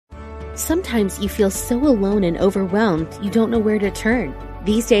Sometimes you feel so alone and overwhelmed you don't know where to turn.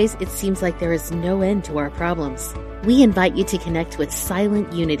 These days, it seems like there is no end to our problems. We invite you to connect with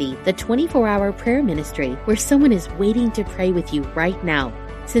Silent Unity, the 24-hour prayer ministry where someone is waiting to pray with you right now.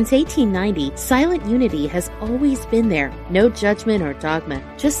 Since 1890, Silent Unity has always been there. No judgment or dogma,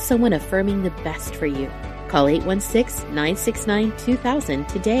 just someone affirming the best for you. Call 816-969-2000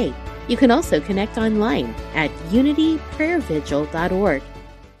 today. You can also connect online at unityprayervigil.org.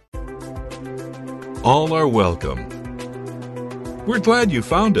 All are welcome. We're glad you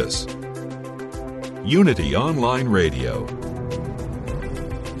found us. Unity Online Radio,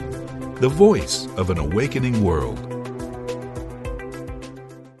 the voice of an awakening world.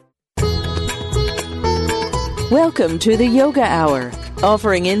 Welcome to the Yoga Hour,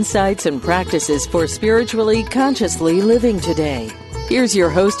 offering insights and practices for spiritually, consciously living today. Here's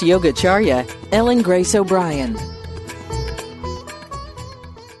your host, Yogacharya, Ellen Grace O'Brien.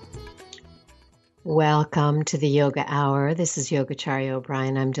 Welcome to the Yoga Hour. This is Yogacharya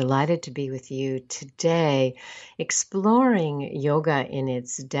O'Brien. I'm delighted to be with you today, exploring yoga in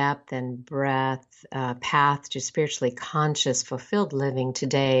its depth and breadth, path to spiritually conscious, fulfilled living.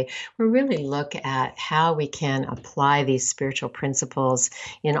 Today, we really look at how we can apply these spiritual principles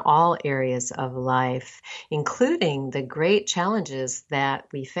in all areas of life, including the great challenges that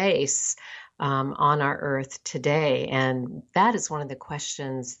we face on our earth today. And that is one of the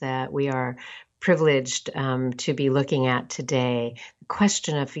questions that we are privileged to be looking at today. The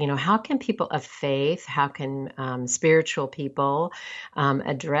question of, how can people of faith, how can spiritual people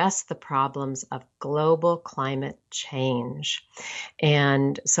address the problems of global climate change?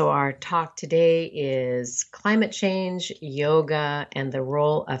 And so our talk today is climate change, yoga, and the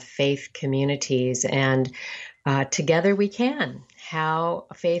role of faith communities. And together we can. How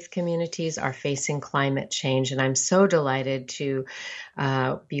faith communities are facing climate change. And I'm so delighted to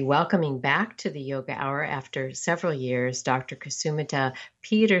be welcoming back to the Yoga Hour after several years, Dr. Kusumita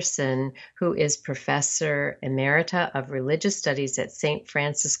Pedersen, who is Professor Emerita of Religious Studies at St.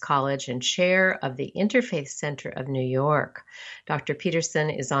 Francis College and Chair of the Interfaith Center of New York. Dr. Pedersen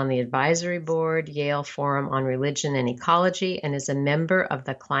is on the advisory board, Yale Forum on Religion and Ecology, and is a member of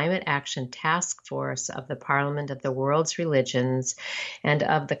the Climate Action Task Force of the Parliament of the World's Religions and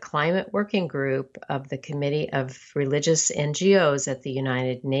of the Climate Working Group of the Committee of Religious NGOs at the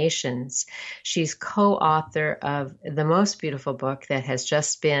United Nations. She's co-author of the most beautiful book that has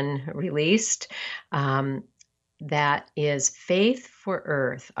just been released, that is Faith for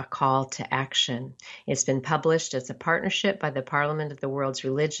Earth, A Call to Action. It's been published as a partnership by the Parliament of the World's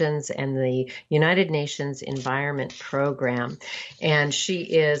Religions and the United Nations Environment Program. And she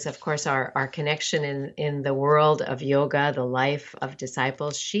is, of course, our connection in the world of yoga, the life of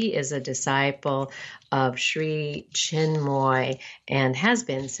disciples. She is a disciple of Sri Chinmoy and has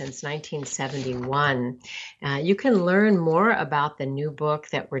been since 1971. You can learn more about the new book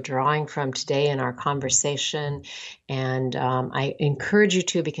that we're drawing from today in our conversation, and I encourage you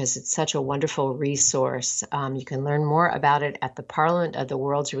to, because it's such a wonderful resource. You can learn more about it at the Parliament of the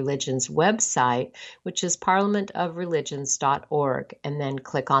World's Religions website, which is parliamentofreligions.org, and then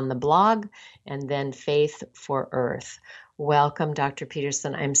click on the blog and then Faith for Earth. Welcome, Dr.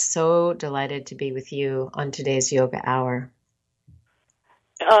 Pedersen. I'm so delighted to be with you on today's Yoga Hour.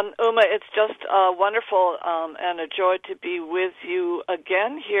 Uma, it's just wonderful and a joy to be with you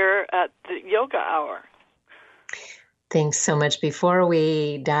again here at the Yoga Hour. Thanks so much. Before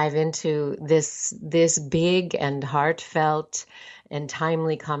we dive into this big and heartfelt and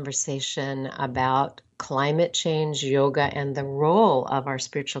timely conversation about climate change, yoga, and the role of our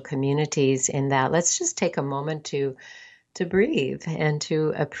spiritual communities in that, let's just take a moment to breathe and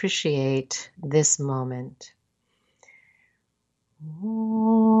to appreciate this moment.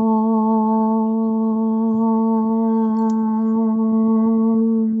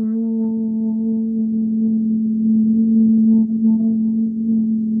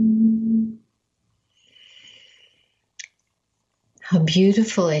 How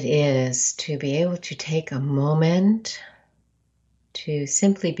beautiful it is to be able to take a moment to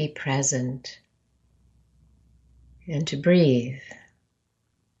simply be present and to breathe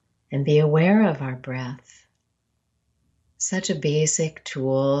and be aware of our breath. Such a basic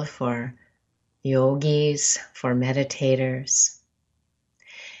tool for yogis, for meditators,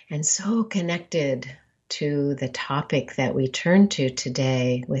 and so connected to the topic that we turn to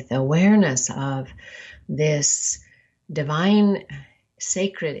today with awareness of this divine,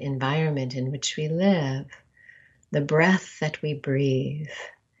 sacred environment in which we live, the breath that we breathe.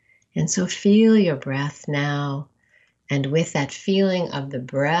 And so feel your breath now, and with that feeling of the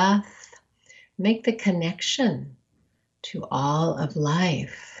breath, make the connection to all of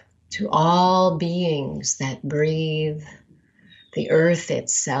life, to all beings that breathe, the earth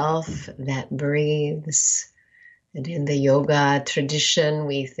itself that breathes. And in the yoga tradition,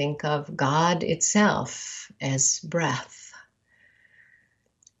 we think of God itself as breath.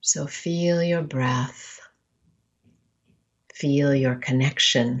 So feel your breath. Feel your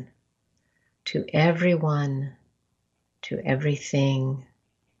connection to everyone, to everything,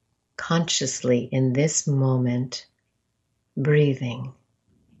 consciously in this moment, breathing,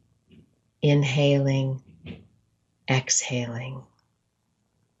 inhaling, exhaling.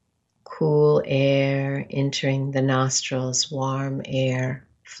 Cool air entering the nostrils, warm air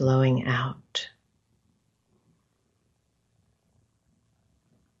flowing out.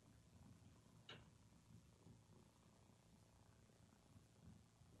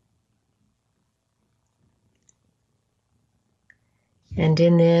 And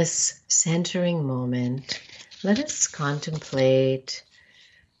in this centering moment, let us contemplate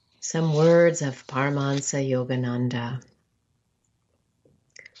some words of Paramahansa Yogananda.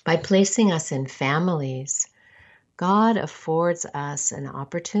 By placing us in families, God affords us an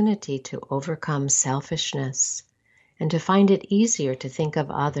opportunity to overcome selfishness and to find it easier to think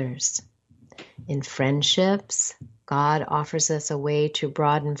of others. In friendships, God offers us a way to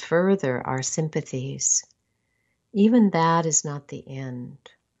broaden further our sympathies. Even that is not the end.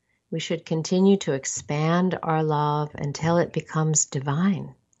 We should continue to expand our love until it becomes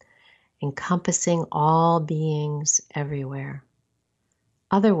divine, encompassing all beings everywhere.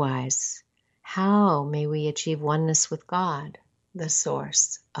 Otherwise, how may we achieve oneness with God, the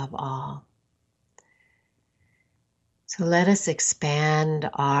source of all? So let us expand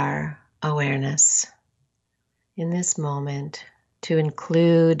our awareness in this moment to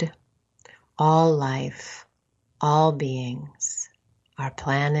include all life, all beings, our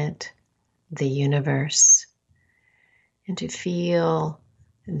planet, the universe, and to feel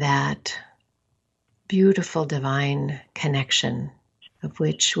that beautiful divine connection of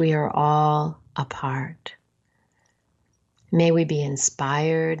which we are all a part. May we be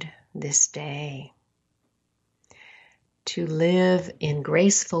inspired this day to live in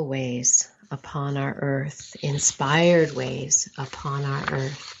graceful ways upon our earth, inspired ways upon our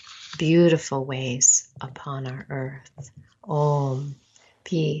earth, beautiful ways upon our earth. Om,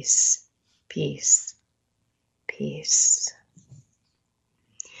 peace, peace, peace.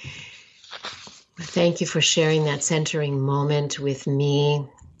 Thank you for sharing that centering moment with me.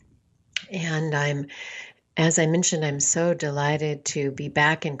 And as I mentioned, I'm so delighted to be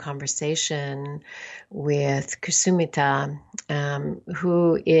back in conversation with Kusumita,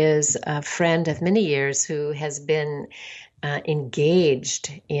 who is a friend of many years who has been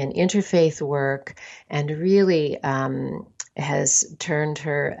engaged in interfaith work and really has turned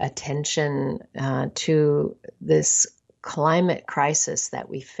her attention to this climate crisis that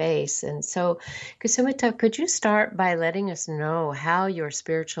we face. And so, Kusumita, could you start by letting us know how your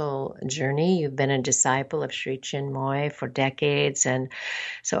spiritual journey, you've been a disciple of Sri Chinmoy for decades, and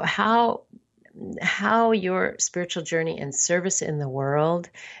so how your spiritual journey and service in the world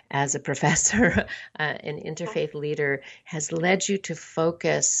as a professor, an interfaith leader, has led you to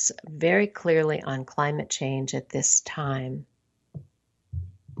focus very clearly on climate change at this time?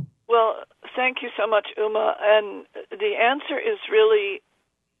 Well, thank you so much, Uma. And the answer is really,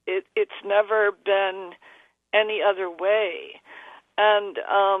 it's never been any other way. And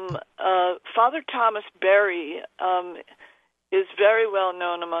Father Thomas Berry is very well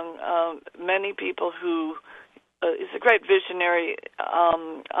known among many people who is a great visionary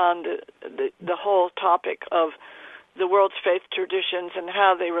on the whole topic of the world's faith traditions and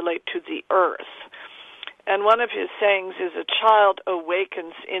how they relate to the earth. And one of his sayings is, a child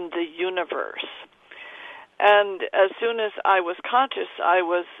awakens in the universe. And as soon as I was conscious, I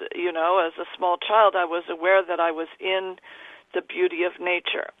was, as a small child, I was aware that I was in the beauty of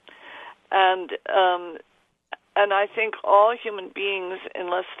nature. And I think all human beings,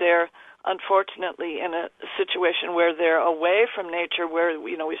 unless they're unfortunately in a situation where they're away from nature, where,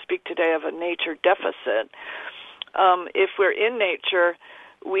 we speak today of a nature deficit, if we're in nature,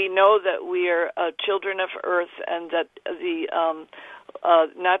 we know that we are children of Earth, and that the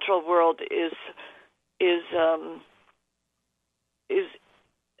natural world is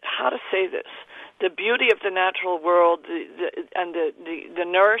how to say this? The beauty of the natural world, and the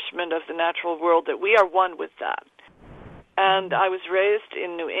nourishment of the natural world, that we are one with that. And I was raised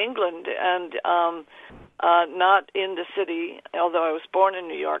in New England, and not in the city, although I was born in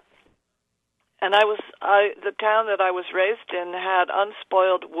New York. And the town that I was raised in had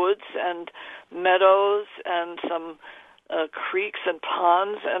unspoiled woods and meadows and some creeks and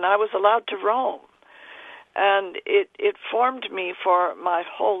ponds, and I was allowed to roam. and it formed me for my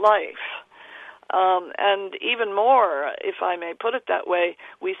whole life. And even more, if I may put it that way,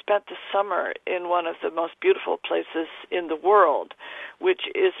 we spent the summer in one of the most beautiful places in the world, which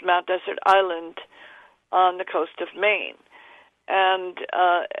is Mount Desert Island on the coast of Maine. And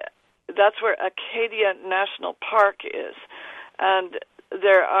that's where Acadia National Park is. And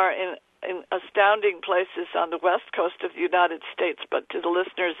there are in astounding places on the west coast of the United States, but to the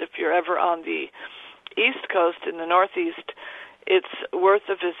listeners, if you're ever on the east coast in the northeast, it's worth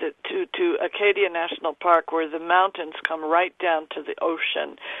a visit to Acadia National Park, where the mountains come right down to the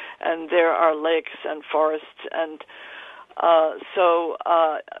ocean, and there are lakes and forests. And so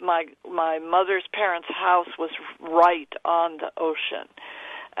my mother's parents' house was right on the ocean.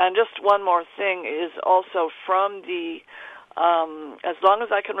 And just one more thing is also from the, as long as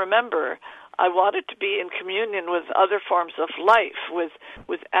I can remember, I wanted to be in communion with other forms of life,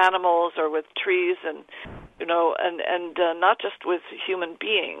 with animals or with trees, and and not just with human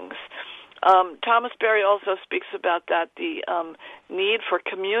beings. Thomas Berry also speaks about that, the need for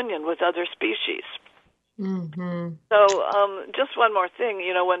communion with other species. Mm-hmm. So just one more thing,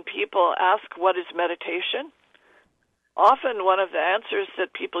 when people ask what is meditation, often one of the answers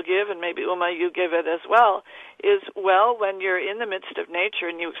that people give, and maybe Uma, you give it as well, is, well, when you're in the midst of nature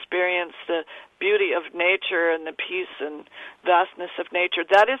and you experience the beauty of nature and the peace and vastness of nature,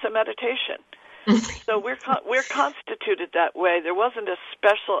 that is a meditation. So we're constituted that way. There wasn't a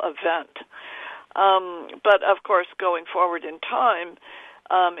special event, but of course, going forward in time,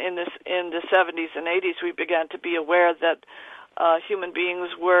 in the 70s and 80s, we began to be aware that human beings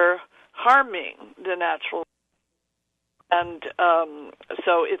were harming the natural, and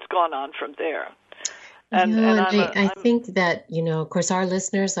so it's gone on from there. I think that, of course, our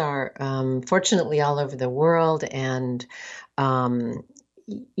listeners are fortunately all over the world, and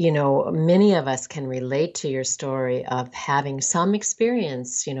many of us can relate to your story of having some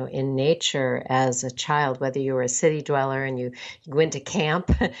experience, in nature as a child, whether you were a city dweller and you went to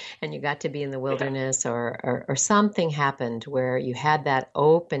camp and you got to be in the wilderness, or something happened where you had that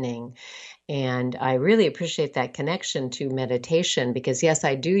opening. And I really appreciate that connection to meditation, because, yes,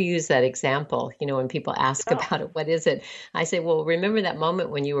 I do use that example. When people ask about it, what is it? I say, well, remember that moment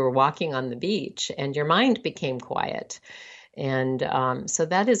when you were walking on the beach and your mind became quiet. And so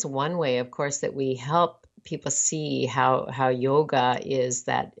that is one way, of course, that we help people see how yoga is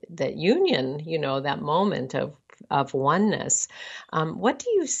that union, that moment of oneness. What do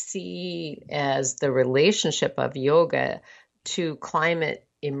you see as the relationship of yoga to climate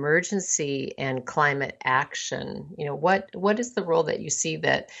emergency and climate action? What is the role that you see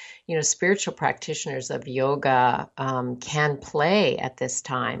that, spiritual practitioners of yoga can play at this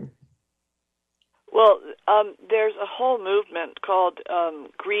time? Well, there's a whole movement called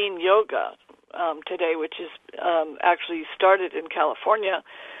Green Yoga today, which is actually started in California.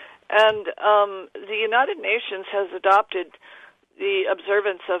 And the United Nations has adopted the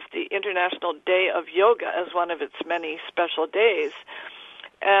observance of the International Day of Yoga as one of its many special days.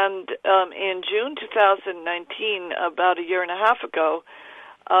 And in June 2019, about a year and a half ago,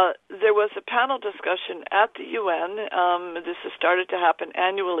 there was a panel discussion at the UN. This has started to happen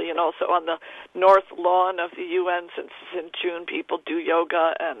annually, and also on the North Lawn of the UN, since in June people do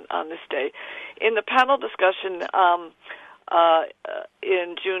yoga and on this day. In the panel discussion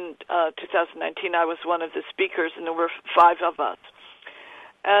in June 2019, I was one of the speakers, and there were 5 of us.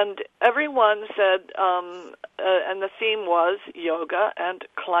 And everyone said, and the theme was yoga and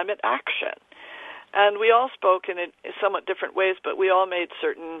climate action. And we all spoke in somewhat different ways, but we all made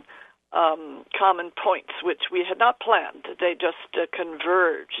certain common points, which we had not planned. They just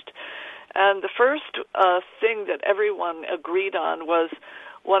converged. And the first thing that everyone agreed on was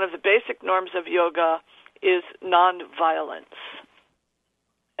one of the basic norms of yoga is nonviolence.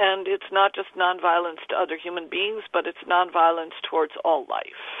 And it's not just nonviolence to other human beings, but it's nonviolence towards all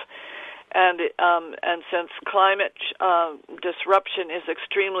life. And since climate disruption is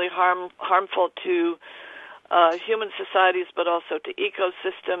extremely harmful to human societies, but also to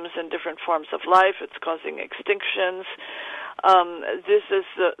ecosystems and different forms of life, it's causing extinctions. This is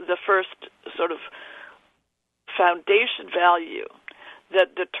the first sort of foundation value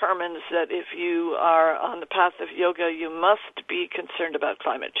that determines that if you are on the path of yoga, you must be concerned about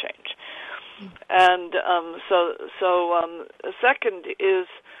climate change. And so the second is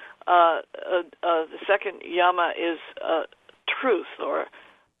the second yama is truth, or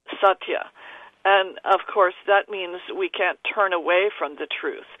satya. And of course that means we can't turn away from the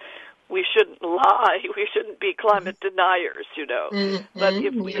truth. We shouldn't lie. We shouldn't be climate deniers,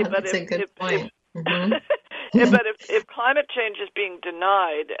 Mm-hmm. But if climate change is being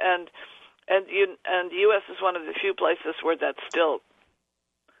denied, and and the U.S. is one of the few places where that's still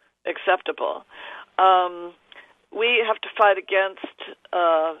acceptable. We have to fight against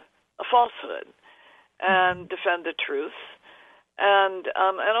a falsehood and defend the truth, and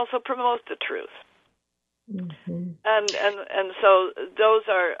also promote the truth. Mm-hmm. And so those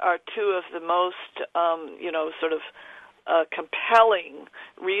are two of the most sort of compelling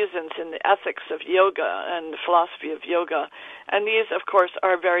reasons in the ethics of yoga and the philosophy of yoga. And these, of course,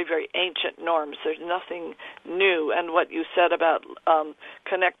 are very, very ancient norms. There's nothing new. And what you said about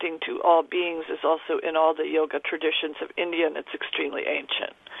connecting to all beings is also in all the yoga traditions of India, and it's extremely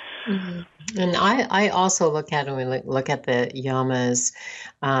ancient. Mm-hmm. And I also look at, when we look at the yamas,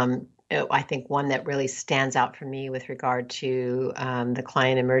 I think one that really stands out for me with regard to the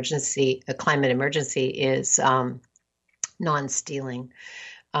climate emergency is non-stealing,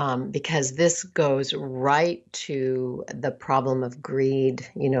 because this goes right to the problem of greed,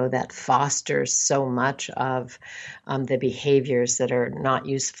 that fosters so much of the behaviors that are not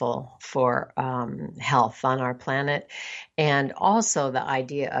useful for health on our planet. And also the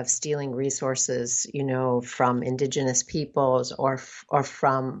idea of stealing resources, from indigenous peoples or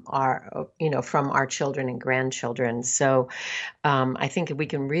from our children and grandchildren. So I think if we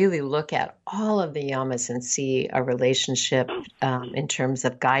can really look at all of the yamas and see a relationship in terms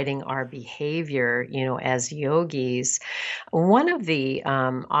of guiding our behavior, as yogis. One of the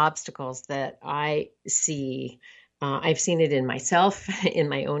obstacles that I see, I've seen it in myself, in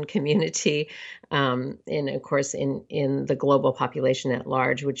my own community, and of course in the global population at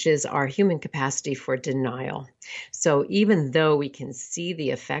large, which is our human capacity for denial. So even though we can see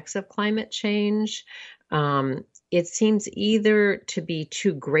the effects of climate change, it seems either to be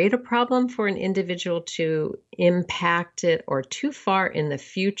too great a problem for an individual to impact it, or too far in the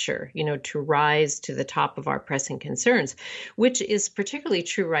future, to rise to the top of our pressing concerns, which is particularly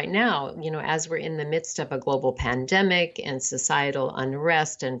true right now, as we're in the midst of a global pandemic and societal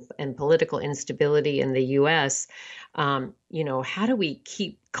unrest and political instability in the U.S. How do we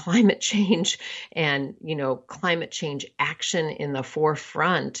keep climate change and, climate change action in the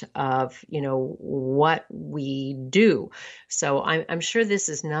forefront of, what we do? So I'm sure this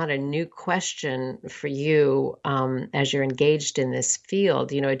is not a new question for you as you're engaged in this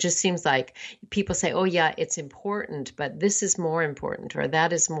field. It just seems like people say, oh, yeah, it's important, but this is more important, or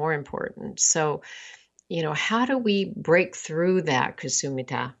that is more important. So, how do we break through that,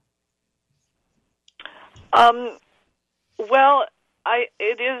 Kusumita? Well,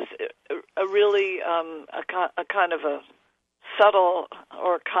 it is a really a kind of a subtle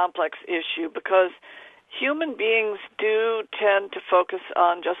or complex issue, because human beings do tend to focus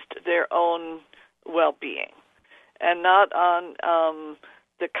on just their own well-being and not on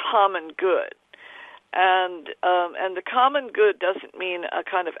the common good. And the common good doesn't mean a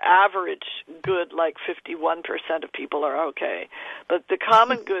kind of average good like 51% of people are okay, but the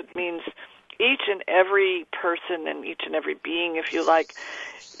common good means each and every person and each and every being, if you like,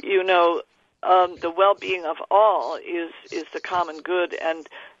 the well-being of all is the common good, and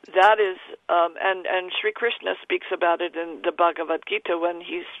that is, and Sri Krishna speaks about it in the Bhagavad Gita when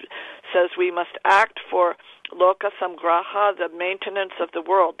he says we must act for loka samgraha, the maintenance of the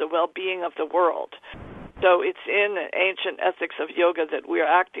world, the well-being of the world. So it's in the ancient ethics of yoga that we are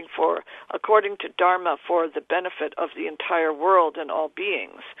acting for, according to Dharma, for the benefit of the entire world and all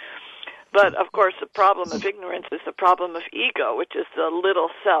beings. But, of course, the problem of ignorance is the problem of ego, which is the little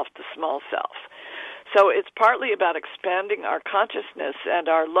self, the small self. So it's partly about expanding our consciousness and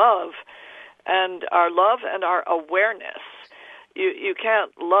our love and our awareness. You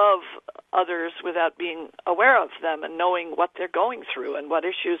can't love others without being aware of them and knowing what they're going through and what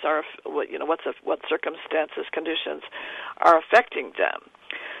issues are, what circumstances, conditions are affecting them.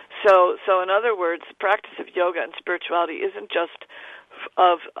 So in other words, the practice of yoga and spirituality isn't just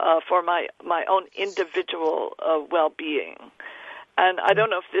for my own individual well-being. And I don't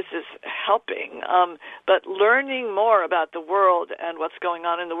know if this is helping, but learning more about the world and what's going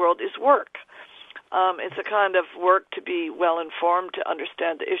on in the world is work. It's a kind of work to be well-informed, to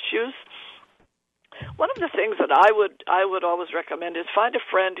understand the issues. One of the things that I would always recommend is find a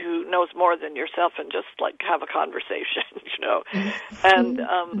friend who knows more than yourself and just like have a conversation, and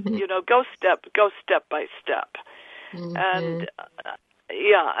go step by step. Mm-hmm. And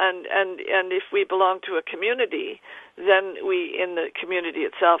and if we belong to a community, then we in the community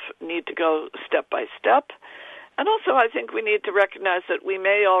itself need to go step by step. And also I think we need to recognize that we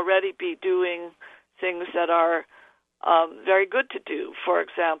may already be doing things that are very good to do. For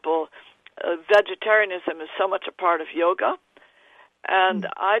example, vegetarianism is so much a part of yoga, And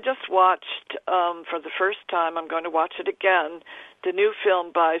I just watched, for the first time, I'm going to watch it again, the new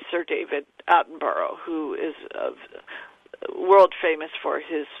film by Sir David Attenborough, who is world famous for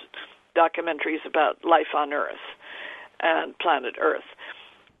his documentaries about life on Earth and planet Earth.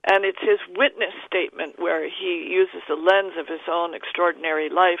 And it's his witness statement where he uses the lens of his own extraordinary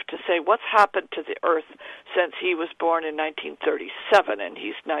life to say what's happened to the Earth since he was born in 1937, and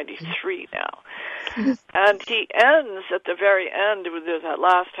he's 93 now. And he ends at the very end with that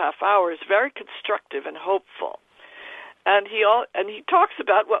last half hour is very constructive and hopeful. And he talks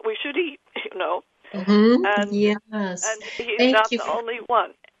about what we should eat, you know. Mm-hmm. And, yes. And he's not the only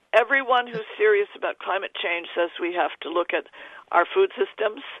one. Everyone who's serious about climate change says we have to look at our food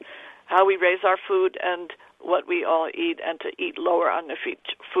systems, how we raise our food, and what we all eat, and to eat lower on the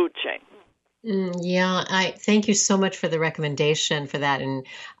food chain. Yeah, I thank you so much for the recommendation for that. And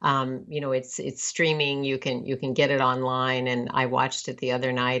it's streaming. You can get it online, and I watched it the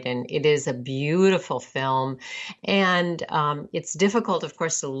other night, and it is a beautiful film. And it's difficult, of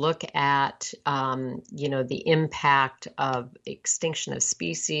course, to look at the impact of extinction of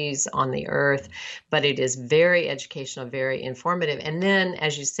species on the earth, but it is very educational, very informative. And then,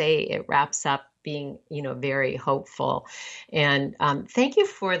 as you say, it wraps up being, very hopeful. And thank you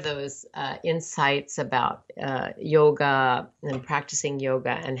for those insights about yoga and practicing yoga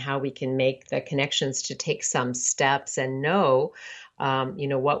and how we can make the connections to take some steps and know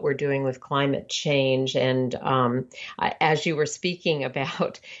what we're doing with climate change. And as you were speaking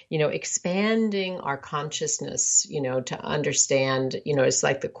about, expanding our consciousness, to understand, it's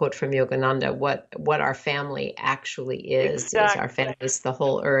like the quote from Yogananda, what our family actually is. Exactly. Is our family is the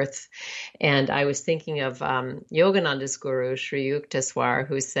whole earth. And I was thinking of Yogananda's guru, Sri Yukteswar,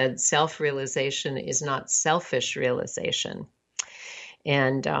 who said, self-realization is not selfish realization.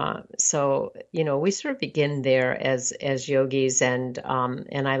 And so, we sort of begin there as yogis, and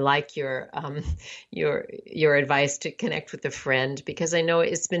I like your advice to connect with a friend, because I know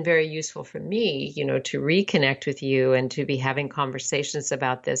it's been very useful for me, to reconnect with you and to be having conversations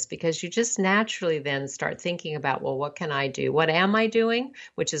about this, because you just naturally then start thinking about, well, what can I do? What am I doing?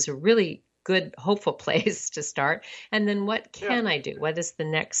 Which is a really good, hopeful place to start. And then what can I do? What is the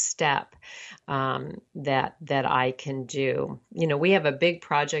next step that I can do? We have a big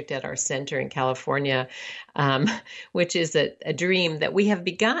project at our center in California, which is a dream that we have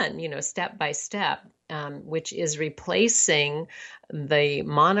begun, step by step, which is replacing the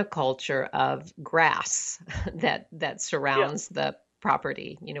monoculture of grass that surrounds the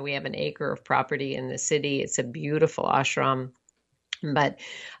property. We have an acre of property in the city. It's a beautiful ashram. But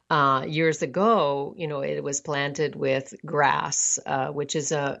years ago, it was planted with grass, which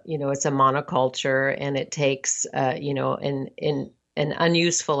is it's a monoculture, and it takes, an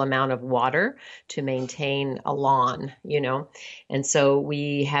unuseful amount of water to maintain a lawn, And so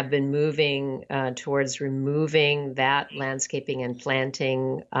we have been moving towards removing that landscaping and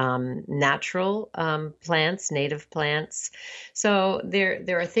planting natural plants, native plants. So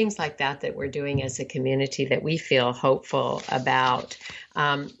there are things like that we're doing as a community that we feel hopeful about.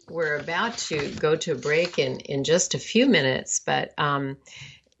 We're about to go to a break in just a few minutes, but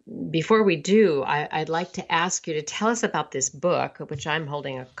before we do, I'd like to ask you to tell us about this book, which I'm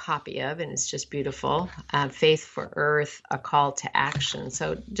holding a copy of, and it's just beautiful, Faith for Earth, A Call to Action.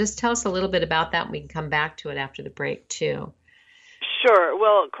 So just tell us a little bit about that, and we can come back to it after the break, too. Sure.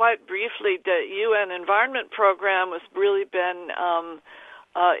 Well, quite briefly, the UN Environment Program has really been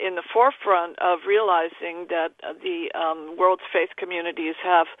in the forefront of realizing that the world's faith communities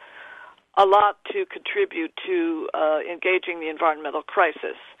have a lot to contribute to engaging the environmental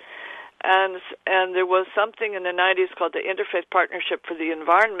crisis. And there was something in the 90s called the Interfaith Partnership for the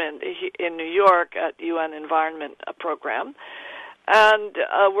Environment in New York at UN Environment Program. And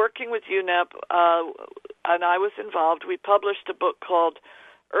working with UNEP, and I was involved, we published a book called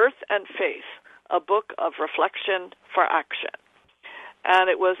Earth and Faith, a book of reflection for action. And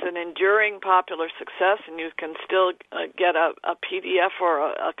it was an enduring popular success, and you can still get a PDF or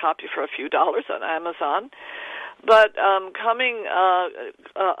a copy for a few dollars on Amazon. But coming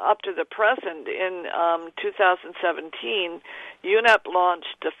up to the present, in 2017, UNEP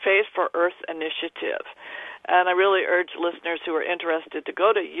launched the Faith for Earth initiative. And I really urge listeners who are interested to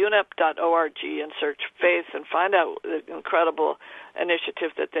go to unep.org and search faith and find out the incredible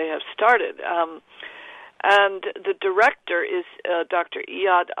initiative that they have started. And the director is Dr.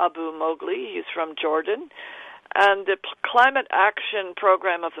 Iyad Abu Mowgli. He's from Jordan. And the Climate Action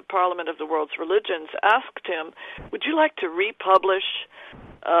Program of the Parliament of the World's Religions asked him, would you like to republish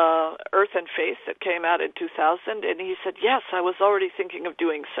Earth and Faith that came out in 2000? And he said, yes, I was already thinking of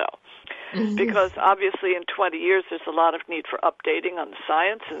doing so. because obviously in 20 years there's a lot of need for updating on the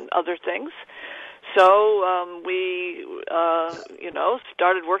science and other things. So we,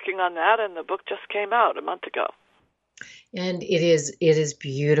 started working on that, and the book just came out a month ago. And it is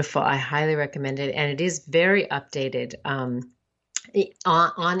beautiful. I highly recommend it, and it is very updated.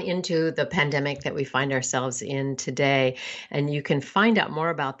 On into the pandemic that we find ourselves in today. And you can find out more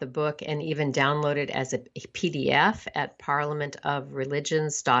about the book and even download it as a PDF at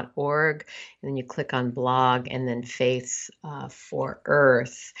parliamentofreligions.org. And then you click on blog and then Faith for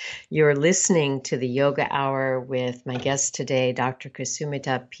Earth. You're listening to the Yoga Hour with my guest today, Dr.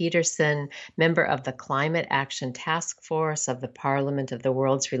 Kusumita Pedersen, member of the Climate Action Task Force of the Parliament of the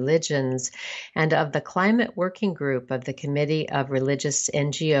World's Religions and of the Climate Working Group of the Committee of Religious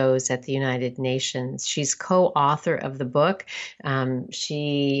NGOs at the United Nations. She's co-author of the book.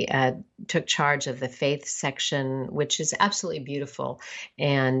 She took charge of the faith section, which is absolutely beautiful,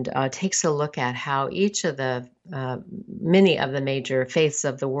 and takes a look at how each of the many of the major faiths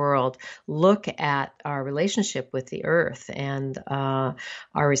of the world look at our relationship with the earth and our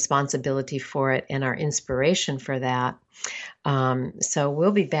responsibility for it and our inspiration for that. So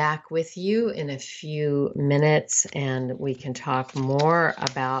we'll be back with you in a few minutes, and we can talk more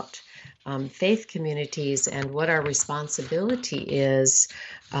about faith communities and what our responsibility is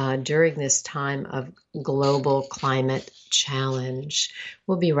during this time of global climate challenge.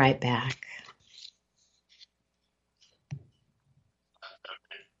 We'll be right back.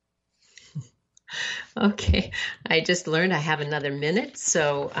 Okay, I just learned I have another minute,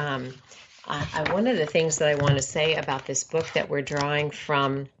 so one of the things that I want to say about this book that we're drawing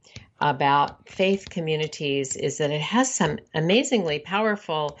from about faith communities is that it has some amazingly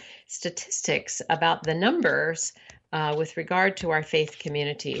powerful statistics about the numbers with regard to our faith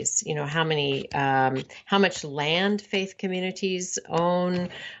communities. You know, how much land faith communities own,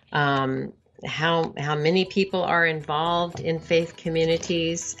 how many people are involved in faith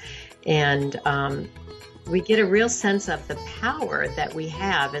communities, and we get a real sense of the power that we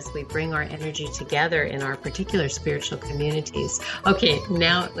have as we bring our energy together in our particular spiritual communities. Okay,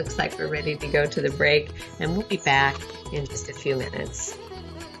 now it looks like we're ready to go to the break, and we'll be back in just a few minutes.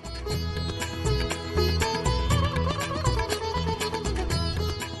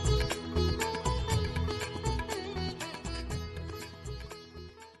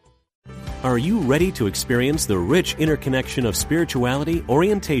 Are you ready to experience the rich interconnection of spirituality,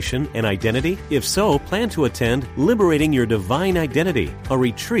 orientation, and identity? If so, plan to attend Liberating Your Divine Identity, a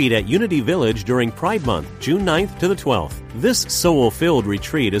retreat at Unity Village during Pride Month, June 9th to the 12th. This soul-filled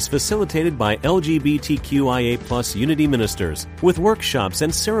retreat is facilitated by LGBTQIA+ Unity ministers, with workshops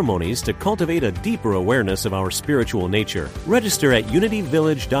and ceremonies to cultivate a deeper awareness of our spiritual nature. Register at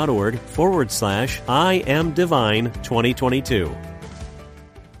unityvillage.org/I Am Divine 2022.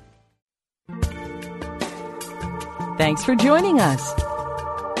 Thanks for joining us.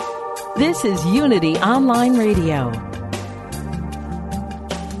 This is Unity Online Radio,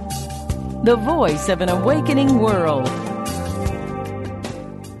 the voice of an awakening world.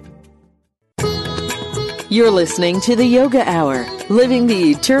 You're listening to the Yoga Hour, Living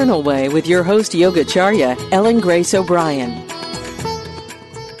the Eternal Way with your host Yogacharya, Ellen Grace O'Brien.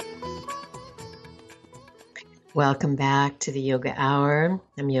 Welcome back to the Yoga Hour.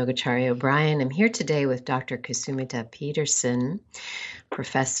 I'm Yogacharya O'Brien. I'm here today with Dr. Kusumita Pedersen,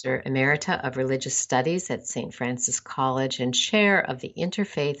 Professor Emerita of Religious Studies at St. Francis College and Chair of the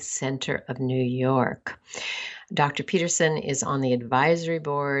Interfaith Center of New York. Dr. Pedersen is on the advisory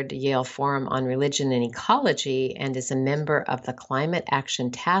board, Yale Forum on Religion and Ecology, and is a member of the Climate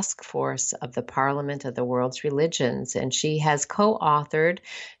Action Task Force of the Parliament of the World's Religions. And she has co-authored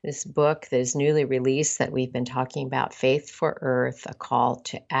this book that is newly released that we've been talking about, Faith for Earth, A Call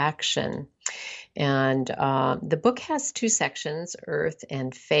to Action. And the book has two sections, Earth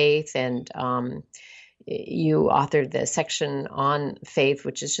and Faith, and you authored the section on faith,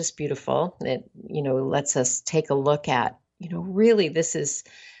 which is just beautiful. It, lets us take a look at, really this is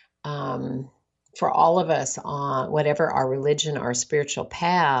for all of us on whatever our religion, our spiritual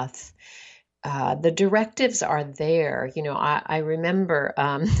path. The directives are there. I remember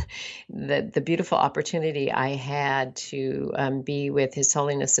the beautiful opportunity I had to be with His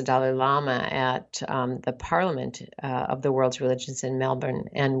Holiness the Dalai Lama at the Parliament of the World's Religions in Melbourne,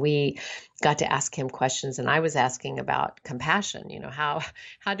 and we got to ask him questions. And I was asking about compassion. How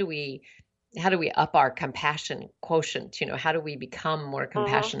do we up our compassion quotient? How do we become more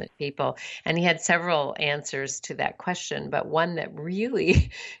compassionate people? And he had several answers to that question, but one that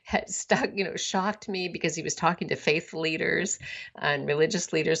really had stuck, shocked me, because he was talking to faith leaders and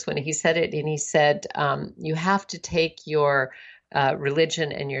religious leaders when he said it. And he said, you have to take your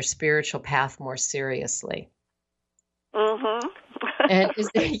religion and your spiritual path more seriously. Mm-hmm. And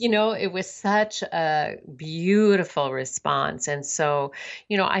it was such a beautiful response. And so,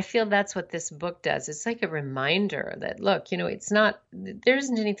 I feel that's what this book does. It's like a reminder that, look, there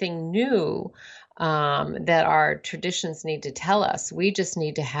isn't anything new that our traditions need to tell us. We just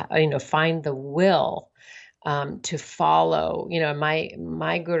need to find the will to follow.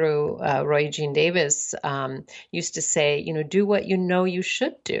 My guru, Roy Jean Davis, used to say, do what you know you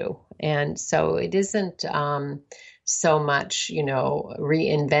should do. And so it isn't so much,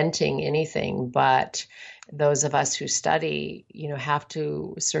 reinventing anything, but those of us who study, have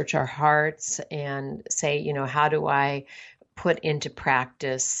to search our hearts and say, how do I put into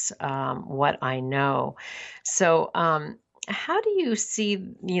practice what I know? So, how do you see,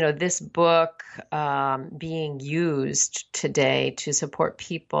 this book being used today to support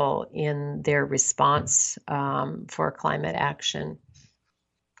people in their response for climate action?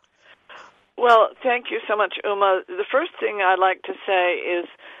 Well, thank you so much, Uma. The first thing I'd like to say is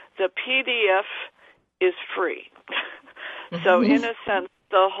the PDF is free. So in a sense,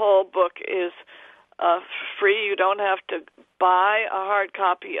 the whole book is free. You don't have to buy a hard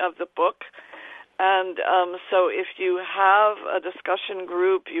copy of the book. And so if you have a discussion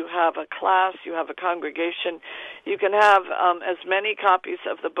group, you have a class, you have a congregation, you can have as many copies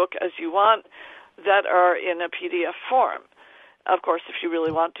of the book as you want that are in a PDF form. Of course, if you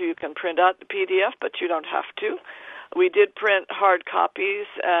really want to, you can print out the PDF, but you don't have to. We did print hard copies,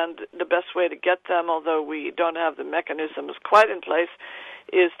 and the best way to get them, although we don't have the mechanisms quite in place,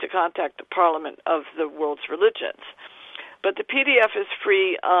 is to contact the Parliament of the World's Religions. But the PDF is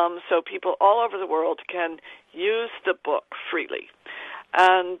free, so people all over the world can use the book freely.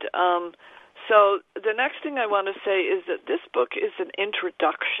 And so the next thing I want to say is that this book is an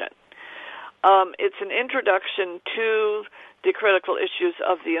introduction. It's an introduction to the critical issues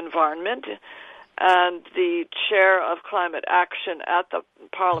of the environment, and the chair of climate action at the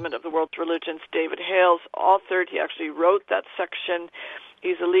Parliament of the World's Religions, David Hales, authored. He actually wrote that section.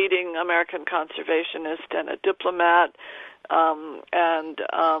 He's a leading American conservationist and a diplomat, and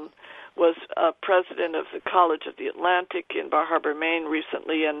was president of the College of the Atlantic in Bar Harbor, Maine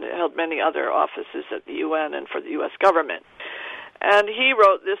recently, and held many other offices at the UN and for the U.S. government. And he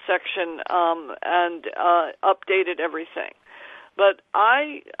wrote this section and updated everything. But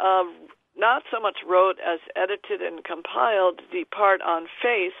I not so much wrote as edited and compiled the part on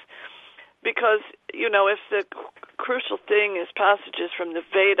faith, because, if the crucial thing is passages from the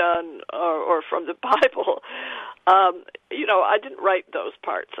Veda or from the Bible, I didn't write those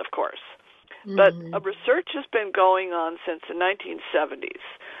parts, of course. Mm-hmm. But research has been going on since the 1970s.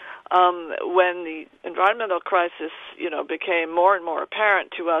 When the environmental crisis, became more and more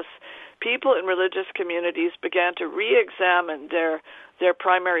apparent to us, people in religious communities began to re-examine their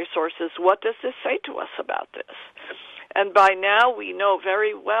primary sources. What does this say to us about this? And by now we know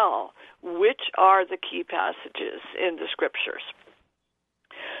very well which are the key passages in the scriptures.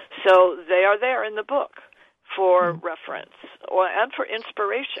 So they are there in the book for reference and for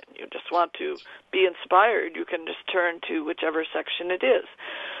inspiration. You just want to be inspired, you can just turn to whichever section it is.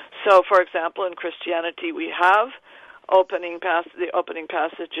 So, for example, in Christianity, we have the opening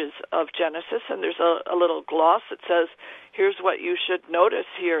passages of Genesis, and there's a little gloss that says, here's what you should notice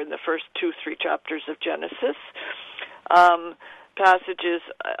here in the first 2-3 chapters of Genesis.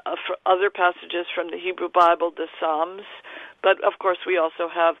 Other passages from the Hebrew Bible, the Psalms, but of course we also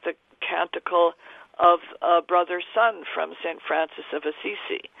have the Canticle of Brother Sun from St. Francis of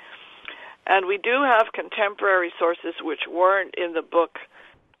Assisi. And we do have contemporary sources which weren't in the book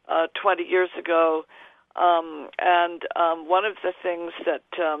 20 years ago, and one of the things that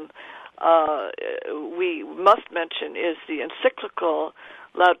we must mention is the encyclical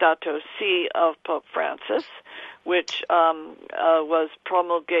Laudato Si of Pope Francis, which was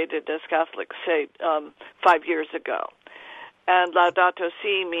promulgated, as Catholics say, 5 years ago. And Laudato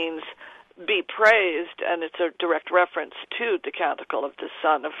Si means be praised, and it's a direct reference to the Canticle of the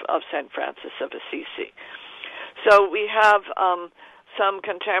Son of St. Francis of Assisi. So we have some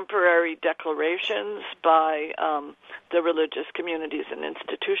contemporary declarations by the religious communities and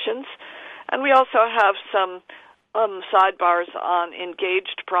institutions, and we also have some sidebars on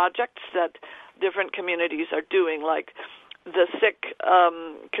engaged projects that different communities are doing, like the Sikh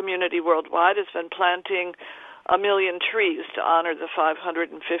community worldwide has been planting 1 million trees to honor the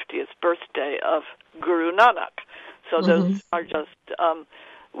 550th birthday of Guru Nanak. So those are just,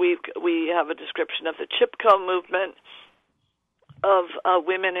 we have a description of the Chipko movement of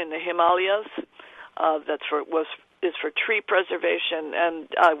women in the Himalayas is for tree preservation, and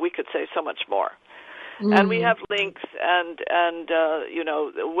we could say so much more. And we have links and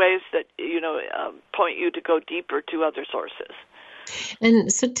ways that point you to go deeper to other sources.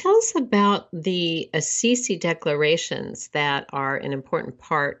 And so tell us about the Assisi declarations that are an important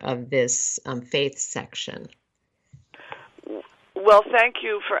part of this faith section. Well, thank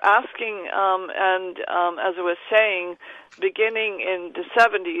you for asking. And as I was saying, beginning in the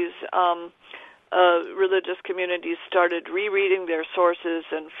 70s, religious communities started rereading their sources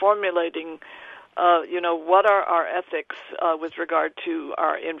and formulating, what are our ethics with regard to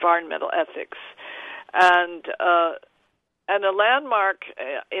our environmental ethics. And a landmark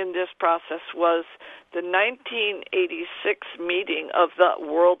in this process was the 1986 meeting of the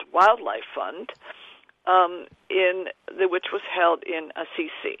World Wildlife Fund, which was held in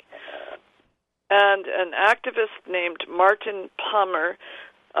Assisi. And an activist named Martin Palmer,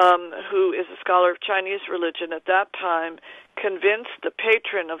 who is a scholar of Chinese religion at that time, convinced the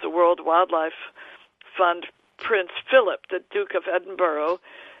patron of the World Wildlife Fund, Prince Philip, the Duke of Edinburgh,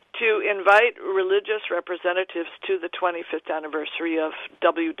 to invite religious representatives to the 25th anniversary of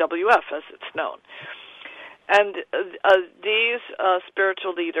WWF, as it's known. And these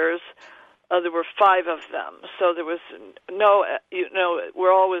spiritual leaders, there were 5 of them. So there was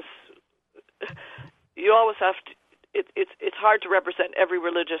you always have to, it's hard to represent every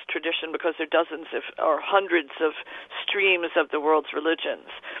religious tradition because there are dozens or hundreds of streams of the world's religions.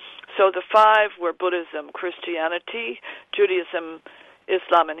 So the 5 were Buddhism, Christianity, Judaism,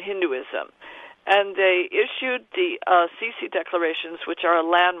 Islam, and Hinduism. And they issued the Assisi Declarations, which are a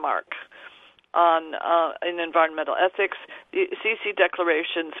landmark in environmental ethics. The Assisi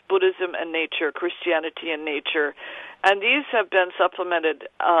Declarations, Buddhism and Nature, Christianity and Nature. And these have been supplemented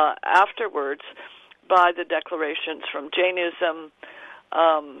afterwards by the declarations from Jainism,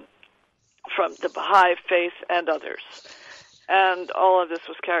 from the Baha'i Faith, and others. And all of this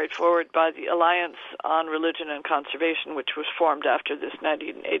was carried forward by the Alliance on Religion and Conservation, which was formed after this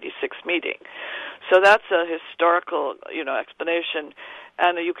 1986 meeting. So that's a historical, explanation,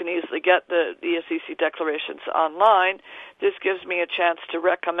 and you can easily get the Assisi Declarations online. This gives me a chance to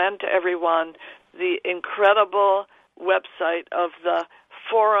recommend to everyone the incredible website of the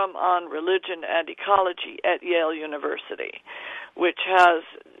Forum on Religion and Ecology at Yale University, which has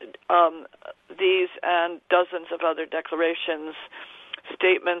these and dozens of other declarations,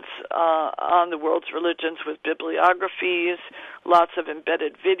 statements on the world's religions with bibliographies, lots of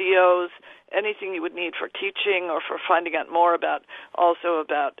embedded videos, anything you would need for teaching or for finding out more about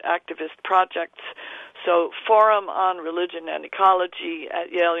activist projects. So Forum on Religion and Ecology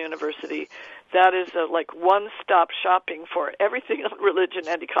at Yale University, that is like one-stop shopping for everything on religion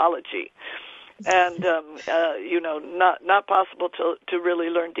and ecology. And, not possible to really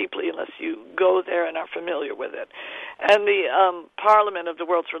learn deeply unless you go there and are familiar with it. And the Parliament of the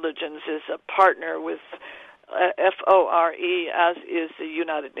World's Religions is a partner with FORE, as is the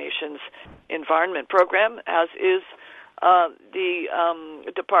United Nations Environment Program, as is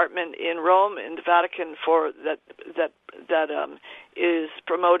the department in Rome, in the Vatican, for that is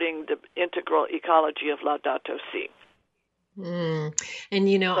promoting the integral ecology of Laudato Si. And,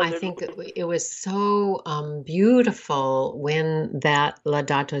 I think it was so beautiful when that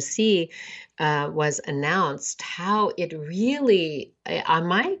Laudato Si was announced, how it really,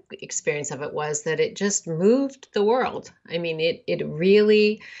 my experience of it was that it just moved the world. I mean, it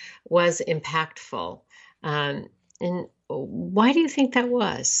really was impactful. And why do you think that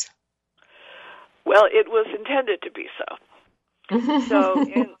was? Well, it was intended to be so. So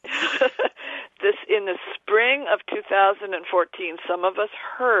in the spring of 2014, some of us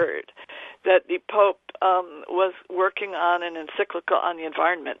heard that the Pope was working on an encyclical on the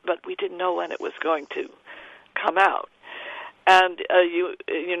environment, but we didn't know when it was going to come out. And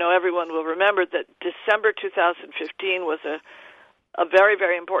everyone will remember that December 2015 was a very,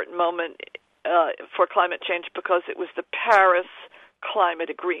 very important moment for climate change because it was the Paris Climate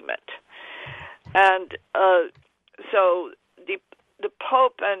Agreement. And so the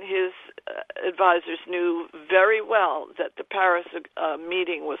Pope and his advisors knew very well that the Paris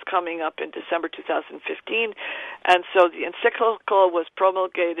meeting was coming up in December 2015, and so the encyclical was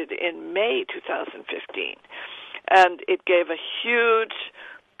promulgated in May 2015, and it gave a huge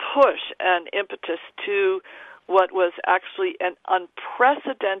push and impetus to what was actually an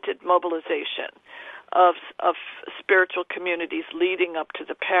unprecedented mobilization of spiritual communities leading up to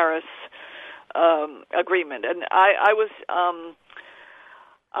the Paris agreement. And I was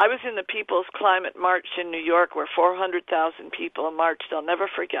in the People's Climate March in New York, where 400,000 people marched. I'll never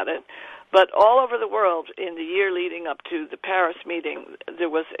forget it. But all over the world, in the year leading up to the Paris meeting, there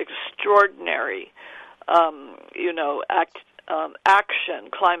was extraordinary, action,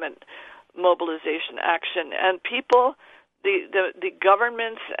 climate mobilization action. And people, the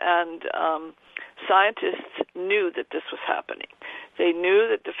governments and scientists knew that this was happening. They knew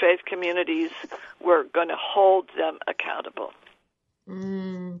that the faith communities were going to hold them accountable.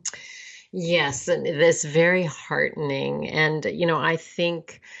 Yes, and that's very heartening. And, I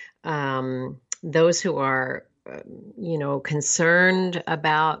think those who are, concerned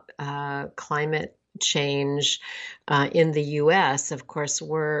about climate change in the U.S., of course,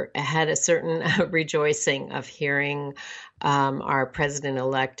 had a certain rejoicing of hearing our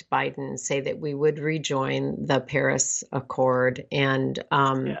president-elect Biden say that we would rejoin the Paris Accord, and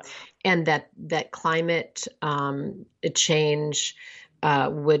that climate change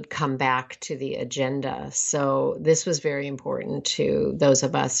would come back to the agenda. So this was very important to those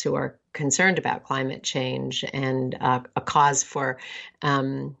of us who are concerned about climate change, and a cause for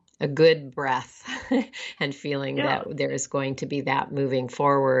a good breath and feeling that there is going to be that moving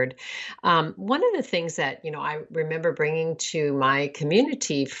forward. One of the things that, I remember bringing to my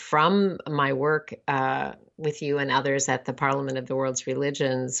community from my work with you and others at the Parliament of the World's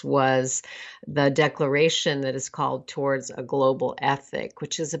Religions was the declaration that is called Towards a Global Ethic,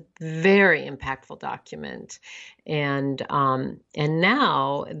 which is a very impactful document. And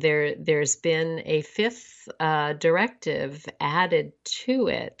now there's been a fifth directive added to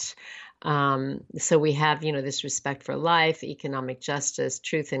it. So we have, this respect for life, economic justice,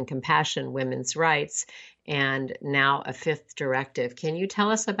 truth and compassion, women's rights, and now a fifth directive. Can you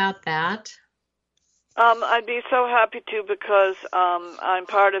tell us about that? I'd be so happy to, because I'm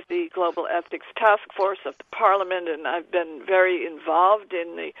part of the Global Ethics Task Force of the Parliament, and I've been very involved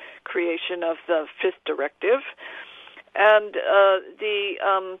in the creation of the Fifth Directive. And the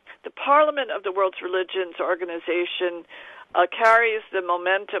Parliament of the World's Religions organization carries the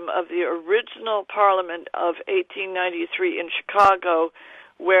momentum of the original Parliament of 1893 in Chicago,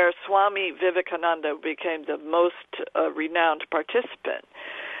 where Swami Vivekananda became the most renowned participant.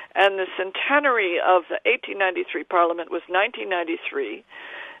 And the centenary of the 1893 Parliament was 1993,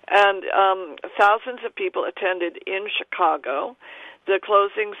 and thousands of people attended in Chicago. The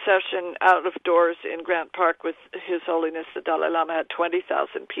closing session out of doors in Grant Park with His Holiness the Dalai Lama had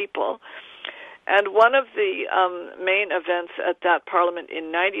 20,000 people. And one of the main events at that Parliament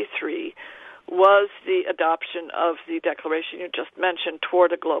in 93 was the adoption of the declaration you just mentioned,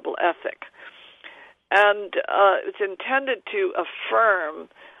 Toward a Global Ethic. And it's intended to affirm,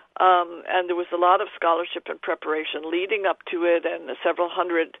 and there was a lot of scholarship and preparation leading up to it, and several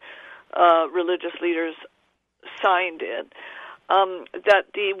hundred religious leaders signed it, that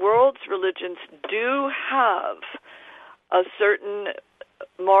the world's religions do have a certain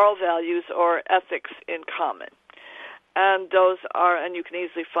moral values or ethics in common. And those are, and you can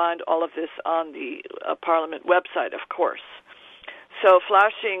easily find all of this on the Parliament website, of course. So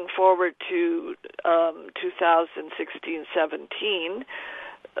flashing forward to 2016-17,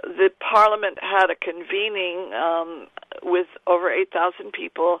 the Parliament had a convening with over 8,000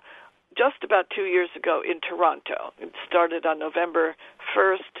 people just about 2 years ago in Toronto. It started on November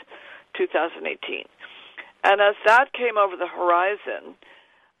 1st, 2018. And as that came over the horizon,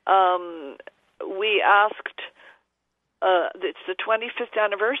 we asked, it's the 25th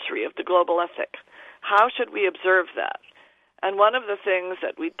anniversary of the global ethic. How should we observe that? And one of the things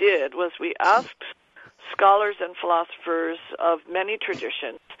that we did was we asked scholars and philosophers of many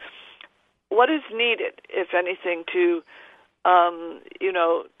traditions, what is needed, if anything, to,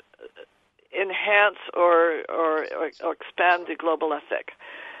 enhance or expand the global ethic?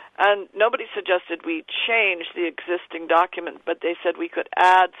 And nobody suggested we change the existing document, but they said we could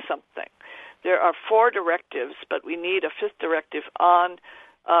add something. There are 4 directives, but we need a 5th directive on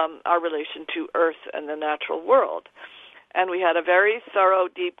our relation to Earth and the natural world. And we had a very thorough,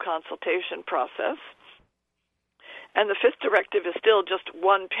 deep consultation process. And the 5th directive is still just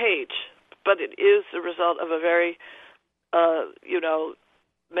 1 page, but it is the result of a very,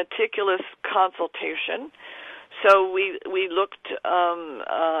 meticulous consultation. So we looked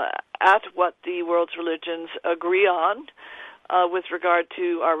at what the world's religions agree on with regard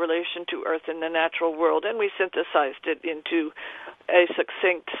to our relation to Earth and the natural world, and we synthesized it into a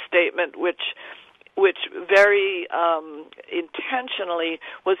succinct statement, which very intentionally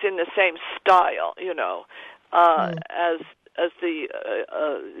was in the same style, as the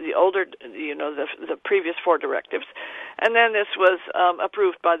older, the previous 4 directives. And then this was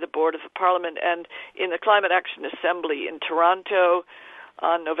approved by the Board of the Parliament, and in the Climate Action Assembly in Toronto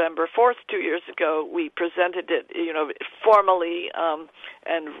on November 4th, 2 years ago, we presented it, formally,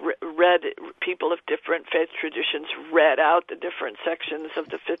 and read, people of different faith traditions read out the different sections of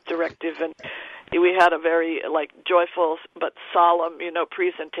the 5th directive, and we had a very joyful but solemn,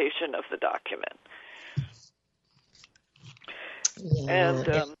 presentation of the document.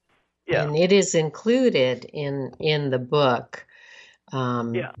 Yeah. And it is included in the book.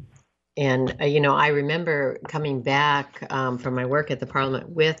 And, I remember coming back from my work at the Parliament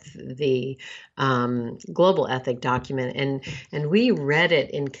with the Global Ethic document, and we read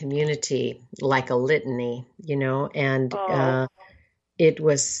it in community like a litany, and it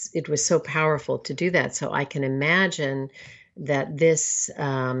was so powerful to do that. So I can imagine that this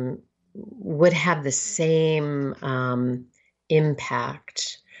would have the same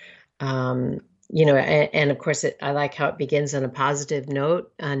impact. And of course, I like how it begins on a positive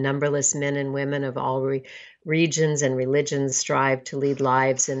note. Numberless men and women of all regions and religions strive to lead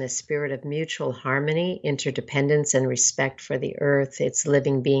lives in a spirit of mutual harmony, interdependence, and respect for the earth, its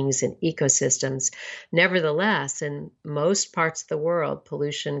living beings and ecosystems. Nevertheless, in most parts of the world,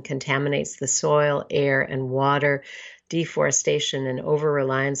 pollution contaminates the soil, air, and water. Deforestation and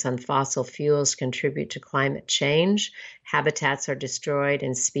over-reliance on fossil fuels contribute to climate change. Habitats are destroyed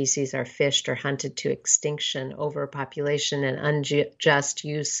and species are fished or hunted to extinction. Overpopulation and unjust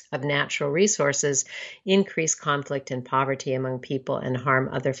use of natural resources increase conflict and poverty among people and harm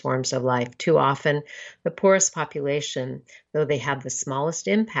other forms of life. Too often, the poorest population, though they have the smallest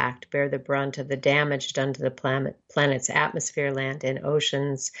impact, bear the brunt of the damage done to the planet's atmosphere, land, and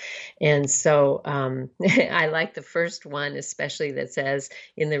oceans. And so I like the first one, especially that says,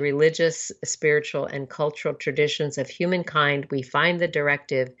 in the religious, spiritual, and cultural traditions of humankind, we find the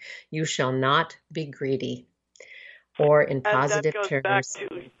directive, you shall not be greedy. Or in positive terms.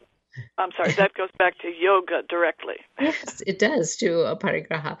 That goes back to yoga directly. Yes, it does, to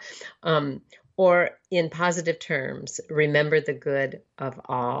aparigraha. Or in positive terms, remember the good of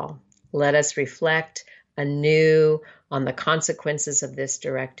all. Let us reflect anew on the consequences of this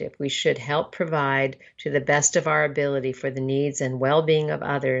directive. We should help provide to the best of our ability for the needs and well-being of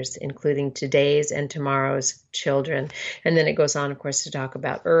others, including today's and tomorrow's children. And then it goes on, of course, to talk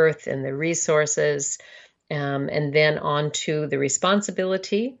about Earth and the resources, and then on to the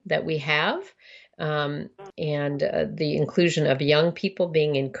responsibility that we have, and the inclusion of young people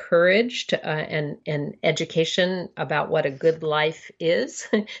being encouraged, and education about what a good life is,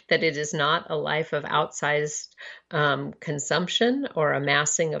 that it is not a life of outsized consumption or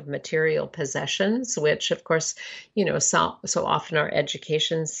amassing of material possessions, which, of course, so often our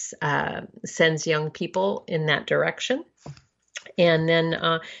education sends young people in that direction. And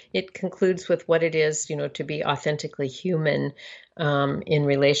then it concludes with what it is, to be authentically human in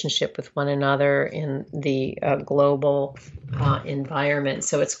relationship with one another in the global environment.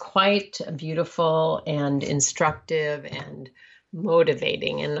 So it's quite beautiful and instructive and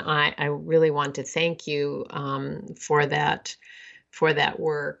motivating. And I really want to thank you for that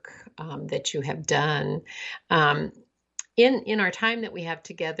work that you have done. In our time that we have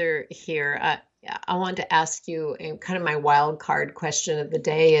together here, I want to ask you, and kind of my wild card question of the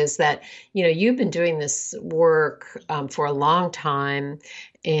day is that, you've been doing this work for a long time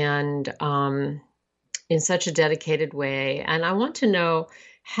and in such a dedicated way. And I want to know,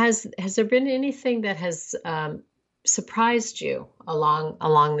 has there been anything that has surprised you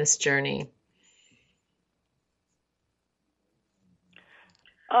along this journey?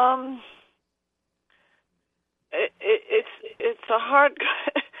 It's a hard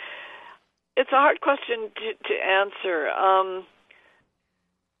it's a hard question to answer.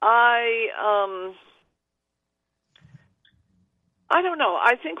 I don't know.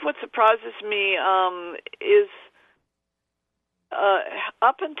 I think what surprises me is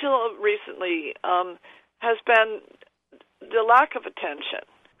up until recently has been the lack of attention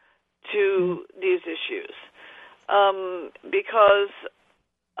to these issues, because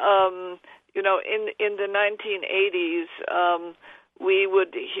in the 1980s, we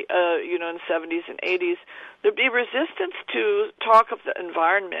would, in the 70s and 80s, there'd be resistance to talk of the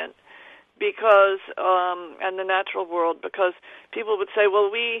environment because, and the natural world, because people would say, well,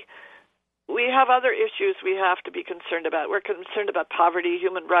 we have other issues we have to be concerned about. We're concerned about poverty,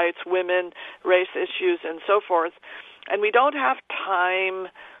 human rights, women, race issues, and so forth, and we don't have time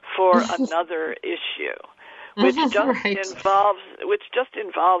for another issue. Which just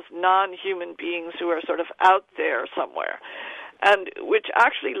involves non-human beings who are sort of out there somewhere, and which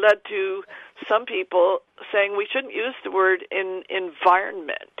actually led to some people saying we shouldn't use the word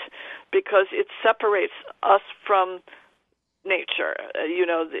environment because it separates us from nature.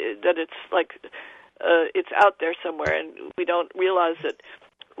 That it's like it's out there somewhere, and we don't realize that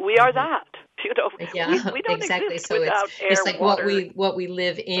we are that. Yeah, we don't exactly. exist So without air, it's like water. what we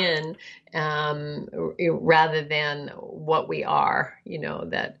live in, rather than what we are.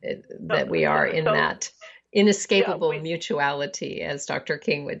 That we are in that inescapable mutuality, as Dr.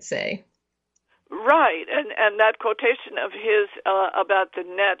 King would say. Right, and that quotation of his about the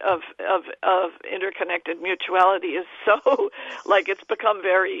net of interconnected mutuality is so it's become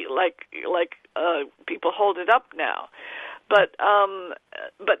very people hold it up now. But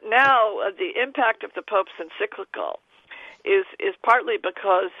now the impact of the Pope's encyclical is partly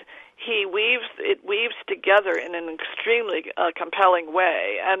because he weaves together in an extremely compelling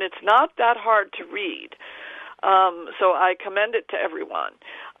way, and it's not that hard to read. So I commend it to everyone.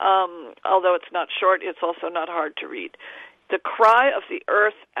 Although it's not short, it's also not hard to read. The cry of the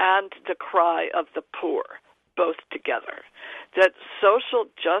earth and the cry of the poor, both together. That social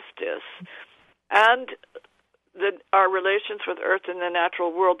justice and our relations with earth and the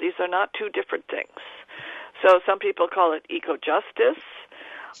natural world, these are not two different things. So some people call it eco-justice,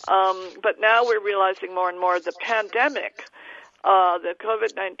 but now we're realizing more and more the pandemic, the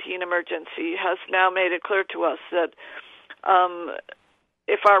COVID-19 emergency has now made it clear to us that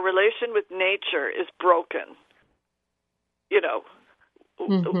if our relation with nature is broken,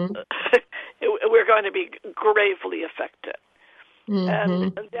 we're going to be gravely affected.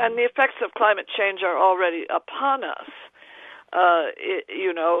 And the effects of climate change are already upon us,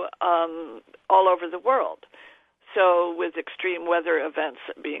 all over the world. So with extreme weather events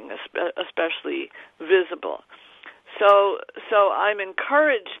being especially visible. So I'm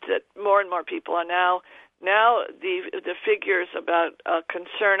encouraged that more and more people are now the figures about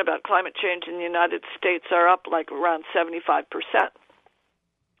concern about climate change in the United States are up around 75%.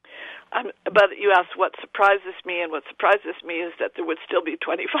 But you asked what surprises me, and what surprises me is that there would still be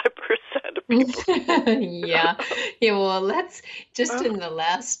 25% of people. Yeah. Well, let's just in the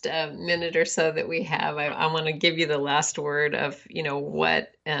last minute or so that we have, I want to give you the last word of,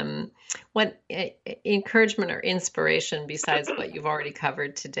 what encouragement or inspiration besides what you've already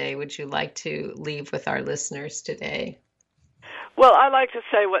covered today would you like to leave with our listeners today? Well, I like to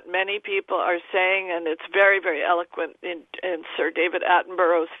say what many people are saying, and it's very, very eloquent in Sir David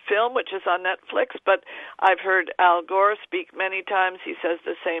Attenborough's film, which is on Netflix, but I've heard Al Gore speak many times. He says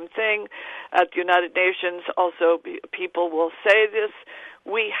the same thing at the United Nations. Also, people will say this.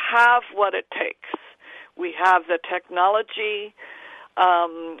 We have what it takes. We have the technology.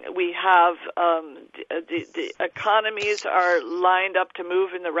 We have the economies are lined up to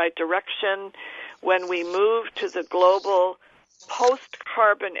move in the right direction. When we move to the global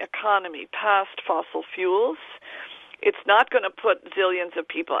post-carbon economy, past fossil fuels, it's not going to put zillions of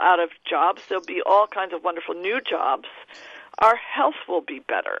people out of jobs. There'll be all kinds of wonderful new jobs. Our health will be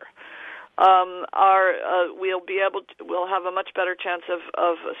better. We'll have a much better chance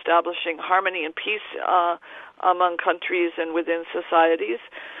of establishing harmony and peace among countries and within societies.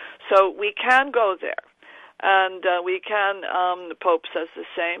 So we can go there, and we can. The Pope says the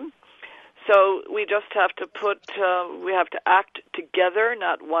same. So we just have to we have to act together,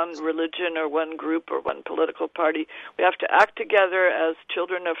 not one religion or one group or one political party. We have to act together as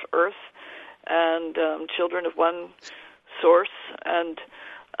children of earth and children of one source, and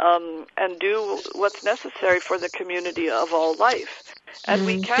do what's necessary for the community of all life. And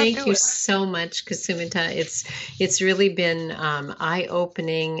we can Thank you so much, Kusumita. It's really been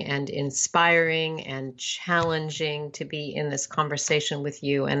eye-opening and inspiring and challenging to be in this conversation with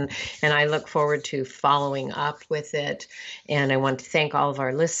you, and I look forward to following up with it. And I want to thank all of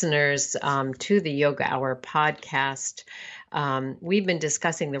our listeners to the Yoga Hour podcast. We've been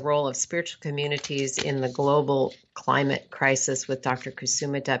discussing the role of spiritual communities in the global climate crisis with Dr.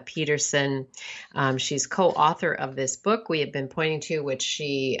 Kusumita Pedersen. She's co-author of this book we have been pointing to, which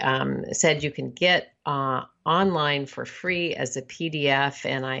she said you can get online for free as a PDF,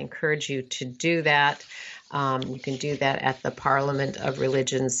 and I encourage you to do that. You can do that at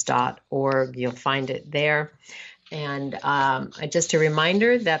theparliamentofreligions.org. You'll find it there. And just a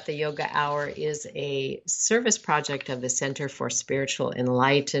reminder that the Yoga Hour is a service project of the Center for Spiritual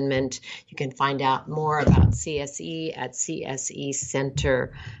Enlightenment. You can find out more about CSE at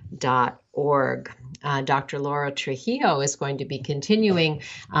csecenter.org. Dr. Laura Trujillo is going to be continuing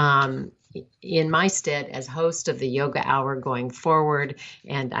in my stead as host of the Yoga Hour going forward,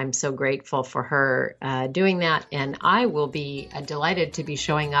 and I'm so grateful for her doing that. And I will be delighted to be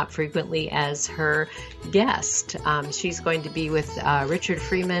showing up frequently as her guest. She's going to be with Richard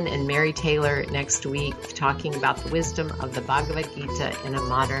Freeman and Mary Taylor next week, talking about the wisdom of the Bhagavad Gita in a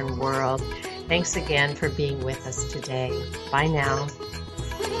modern world. Thanks again for being with us today. Bye now.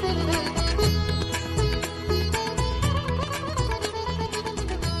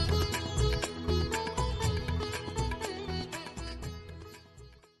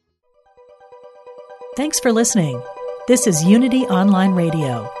 Thanks for listening. This is Unity Online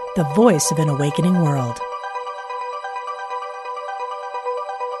Radio, the voice of an awakening world.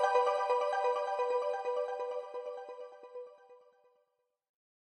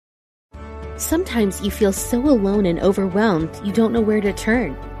 Sometimes you feel so alone and overwhelmed you don't know where to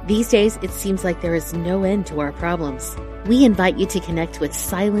turn. These days, it seems like there is no end to our problems. We invite you to connect with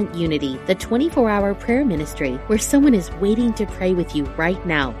Silent Unity, the 24-hour prayer ministry where someone is waiting to pray with you right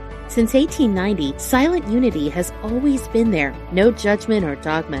now. Since 1890, Silent Unity has always been there. No judgment or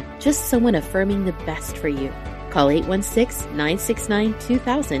dogma, just someone affirming the best for you. Call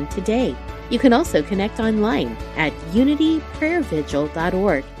 816-969-2000 today. You can also connect online at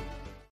unityprayervigil.org.